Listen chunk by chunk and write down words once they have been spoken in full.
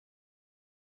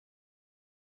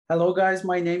Hello guys,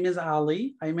 my name is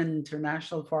Ali. I'm an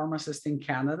international pharmacist in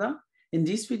Canada. In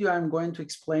this video, I'm going to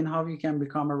explain how you can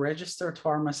become a registered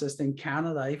pharmacist in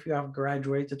Canada if you have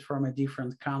graduated from a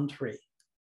different country.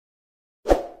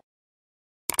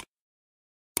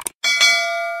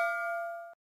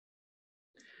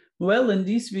 Well, in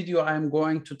this video, I'm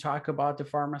going to talk about the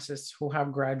pharmacists who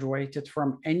have graduated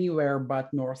from anywhere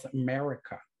but North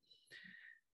America.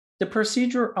 The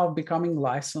procedure of becoming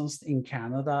licensed in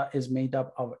Canada is made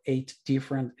up of 8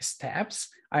 different steps.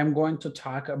 I'm going to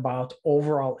talk about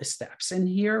overall steps in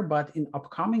here, but in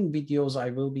upcoming videos, I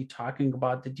will be talking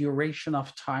about the duration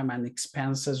of time and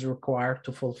expenses required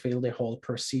to fulfill the whole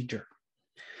procedure.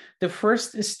 The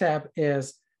first step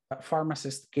is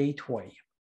Pharmacist Gateway.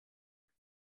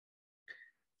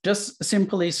 Just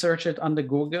simply search it on the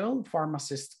Google,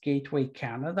 Pharmacist Gateway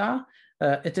Canada.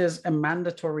 It is a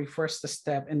mandatory first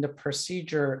step in the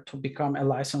procedure to become a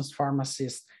licensed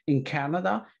pharmacist in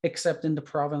Canada, except in the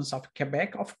province of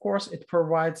Quebec. Of course, it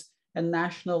provides a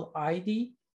national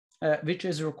ID, which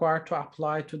is required to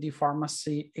apply to the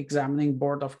Pharmacy Examining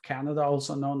Board of Canada,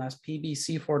 also known as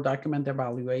PBC, for document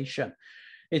evaluation.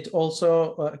 It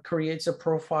also creates a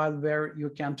profile where you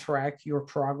can track your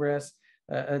progress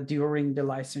during the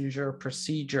licensure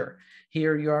procedure.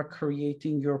 Here you are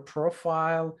creating your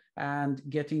profile and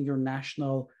getting your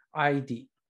national ID.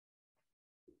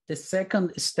 The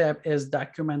second step is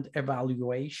document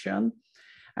evaluation.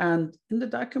 And in the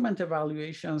document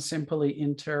evaluation, simply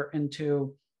enter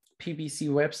into PBC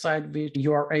website, which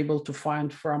you are able to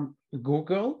find from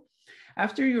Google.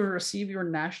 After you receive your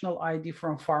national ID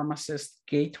from Pharmacist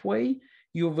Gateway,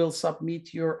 you will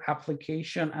submit your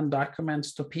application and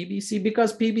documents to PBC,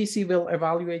 because PBC will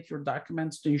evaluate your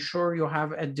documents to ensure you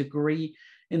have a degree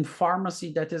in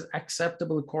pharmacy that is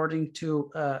acceptable according to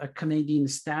Canadian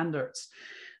standards.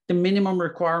 The minimum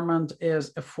requirement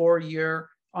is a 4-year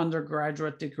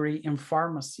undergraduate degree in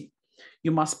pharmacy.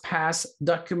 You must pass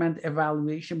document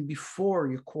evaluation before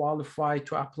you qualify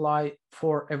to apply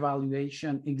for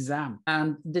evaluation exam.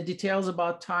 And the details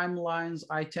about timelines,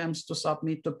 items to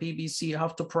submit to PBC, how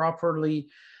to properly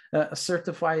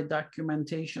certify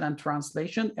documentation and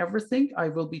translation, everything I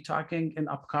will be talking in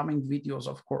upcoming videos,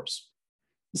 of course.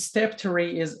 Step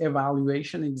 3 is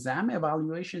evaluation exam.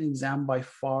 Evaluation exam by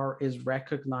far is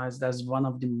recognized as one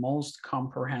of the most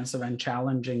comprehensive and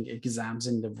challenging exams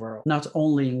in the world, not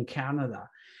only in Canada.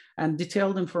 And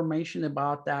detailed information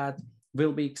about that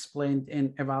will be explained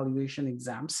in evaluation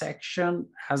exam section.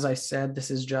 As I said, this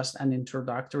is just an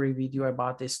introductory video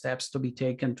about the steps to be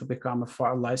taken to become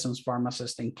a licensed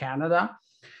pharmacist in Canada.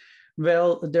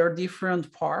 Well, there are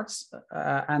different parts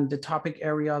and the topic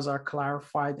areas are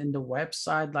clarified in the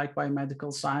website, like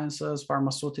biomedical sciences,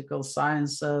 pharmaceutical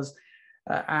sciences,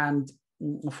 and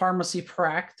pharmacy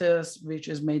practice, which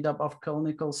is made up of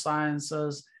clinical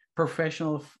sciences,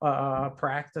 professional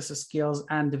practice skills,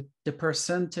 and the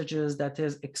percentages that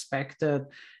is expected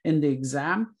in the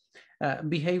exam.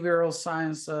 Behavioral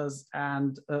sciences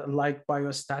and like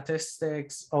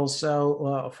biostatistics,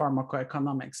 also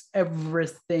pharmacoeconomics.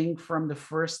 Everything from the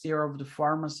first year of the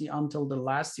pharmacy until the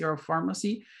last year of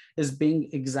pharmacy is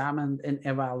being examined in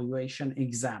evaluation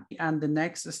exam. And the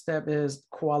next step is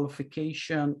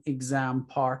qualification exam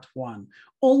part 1.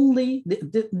 Only,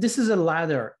 this is a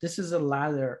ladder. This is a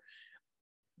ladder.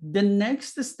 The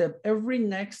next step, every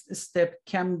next step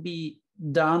can be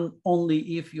done only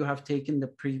if you have taken the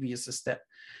previous step.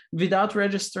 Without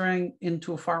registering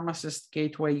into Pharmacist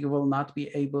Gateway, you will not be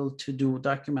able to do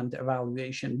document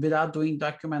evaluation. Without doing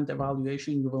document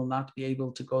evaluation, you will not be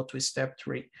able to go to step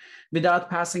 3. Without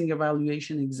passing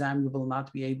evaluation exam, you will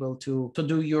not be able to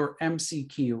do your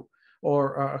MCQ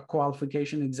or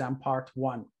qualification exam part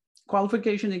 1.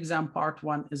 Qualification exam part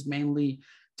 1 is mainly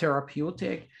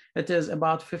therapeutic. It is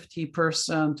about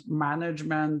 50%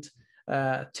 management,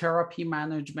 therapy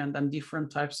management and different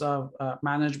types of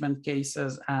management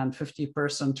cases, and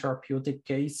 50% therapeutic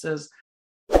cases.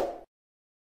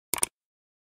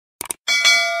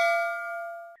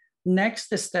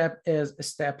 Next step is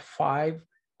step 5,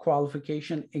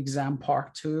 qualification exam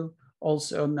part 2,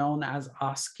 also known as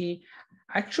OSCE.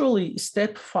 Actually,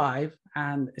 step 5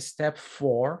 and step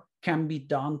 4 can be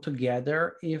done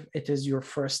together if it is your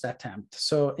first attempt.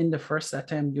 So in the first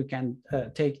attempt, you can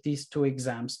take these 2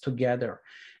 exams together.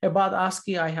 About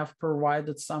OSCE, I have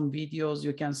provided some videos.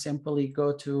 You can simply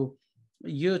go to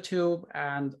YouTube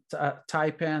and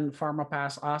type in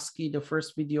PharmaPass OSCE. The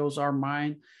first videos are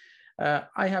mine.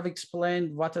 I have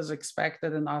explained what is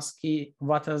expected in ASCII,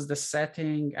 what is the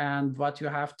setting and what you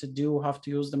have to do, how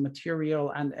to use the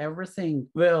material and everything.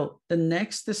 Well, the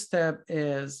next step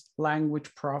is language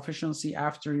proficiency.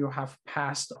 After you have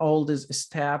passed all these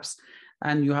steps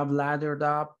and you have laddered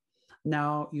up,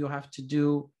 now you have to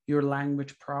do your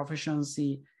language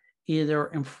proficiency either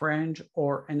in French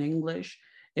or in English.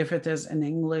 If it is in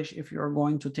English, if you're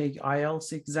going to take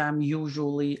IELTS exam,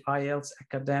 usually IELTS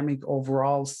academic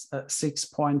overall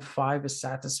 6.5 is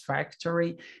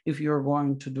satisfactory. If you're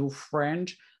going to do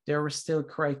French, there are still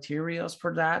criteria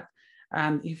for that.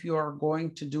 And if you are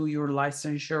going to do your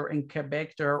licensure in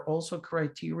Quebec, there are also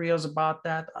criteria about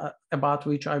that, about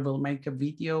which I will make a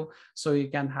video so you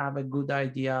can have a good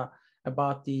idea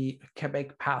about the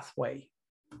Quebec pathway.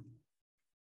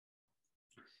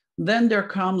 Then there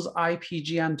comes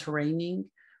IPG and training.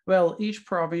 Well, each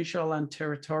provincial and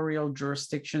territorial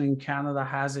jurisdiction in Canada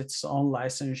has its own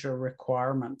licensure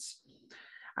requirements.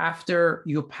 After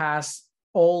you pass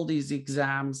all these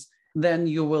exams, then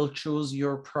you will choose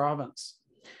your province.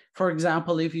 For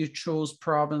example, if you choose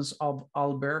province of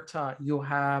Alberta, you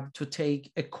have to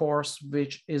take a course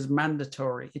which is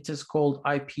mandatory. It is called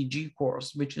IPG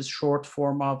course, which is short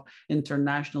form of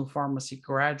International Pharmacy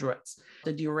Graduates.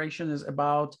 The duration is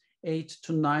about 8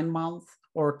 to 9 months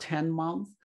or 10 months.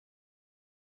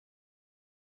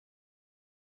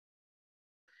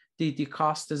 The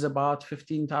cost is about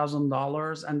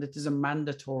 $15,000 and it is a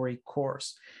mandatory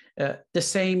course. The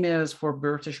same is for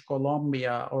British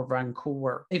Columbia or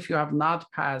Vancouver. If you have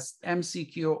not passed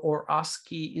MCQ or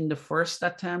ASCII in the first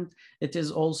attempt, it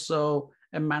is also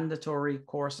a mandatory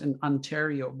course in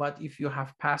Ontario. But if you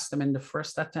have passed them in the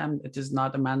first attempt, it is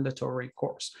not a mandatory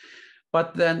course.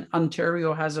 But then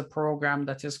Ontario has a program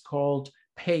that is called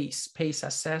PACE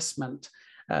assessment,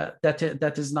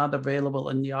 that is not available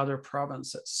in the other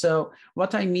provinces. So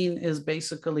what I mean is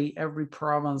basically every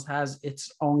province has its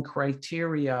own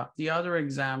criteria. The other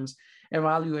exams,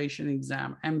 evaluation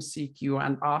exam, MCQ,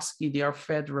 and ASCII, they are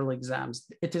federal exams.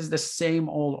 It is the same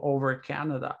all over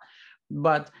Canada.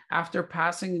 But after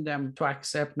passing them to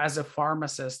accept as a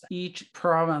pharmacist, each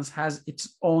province has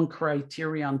its own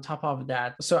criteria on top of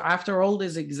that. So after all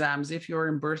these exams, if you're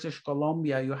in British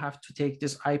Columbia, you have to take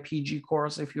this IPG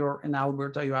course. If you're in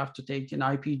Alberta, you have to take an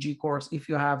IPG course. If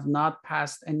you have not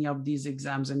passed any of these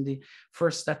exams in the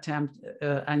first attempt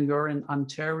and you're in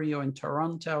Ontario, in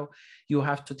Toronto, you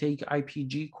have to take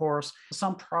IPG course.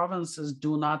 Some provinces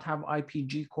do not have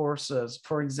IPG courses.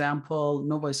 For example,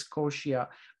 Nova Scotia,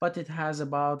 but it has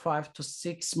about 5 to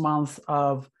 6 months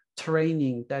of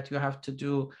training that you have to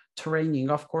do training.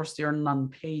 Of course, they are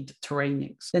non-paid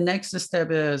trainings. The next step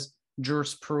is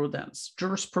jurisprudence.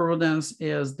 Jurisprudence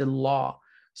is the law.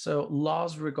 So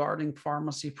laws regarding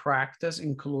pharmacy practice,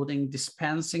 including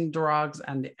dispensing drugs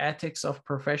and the ethics of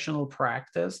professional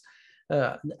practice.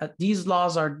 These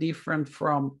laws are different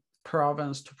from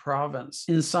province to province.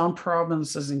 In some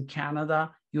provinces in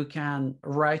Canada, you can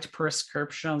write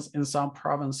prescriptions. In some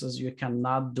provinces, you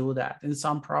cannot do that. In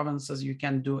some provinces, you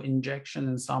can do injection.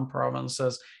 In some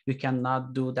provinces, you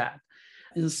cannot do that.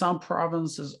 In some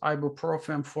provinces,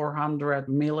 ibuprofen 400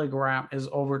 milligram is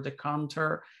over the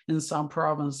counter. In some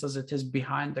provinces, it is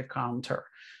behind the counter.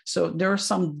 So there are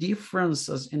some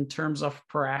differences in terms of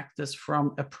practice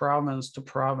from a province to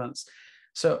province.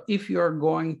 So if you're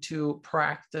going to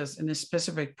practice in a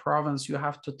specific province, you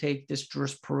have to take this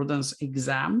jurisprudence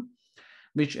exam,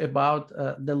 which about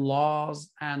the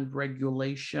laws and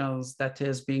regulations that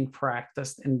is being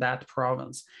practiced in that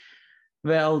province.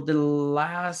 Well, the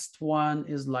last one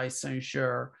is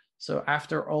licensure. So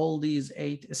after all these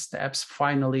 8 steps,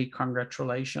 finally,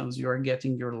 congratulations, you're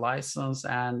getting your license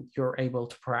and you're able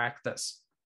to practice.